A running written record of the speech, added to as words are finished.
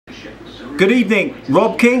Good evening,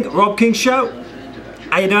 Rob King Show.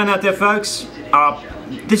 How you doing out there, folks?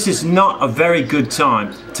 This is not a very good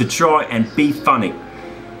time to try and be funny.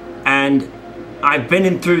 And I've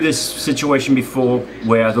been through this situation before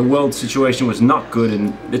where the world situation was not good,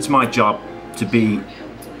 and it's my job to be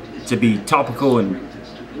topical and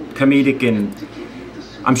comedic, and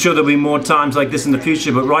I'm sure there'll be more times like this in the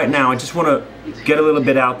future, but right now I just want to get a little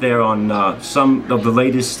bit out there on some of the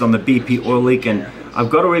latest on the BP oil leak. And I've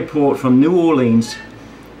got a report from New Orleans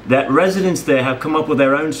that residents there have come up with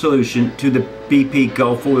their own solution to the BP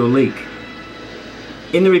Gulf oil leak.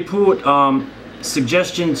 In the report,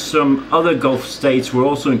 suggestions from other Gulf states were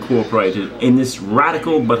also incorporated in this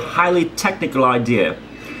radical but highly technical idea.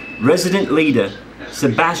 Resident leader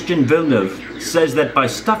Sebastian Villeneuve says that by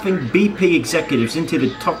stuffing BP executives into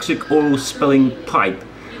the toxic oil spilling pipe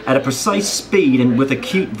at a precise speed and with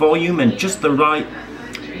acute volume and just the right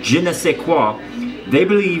je ne sais quoi, they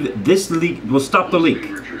believe this leak will stop the leak.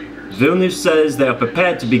 Villeneuve says they are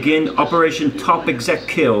prepared to begin Operation Top Exec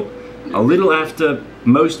Kill a little after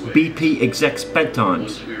most BP execs'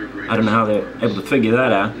 bedtimes. I don't know how they're able to figure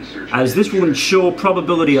that out, as this will ensure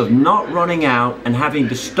probability of not running out and having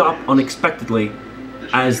to stop unexpectedly,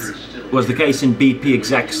 as was the case in BP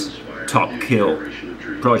execs' Top Kill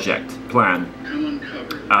project plan,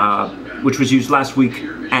 which was used last week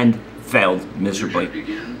and failed miserably.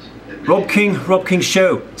 Rob King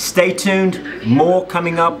Show. Stay tuned. More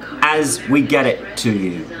coming up as we get it to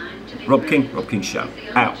you. Rob King Show.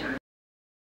 Out.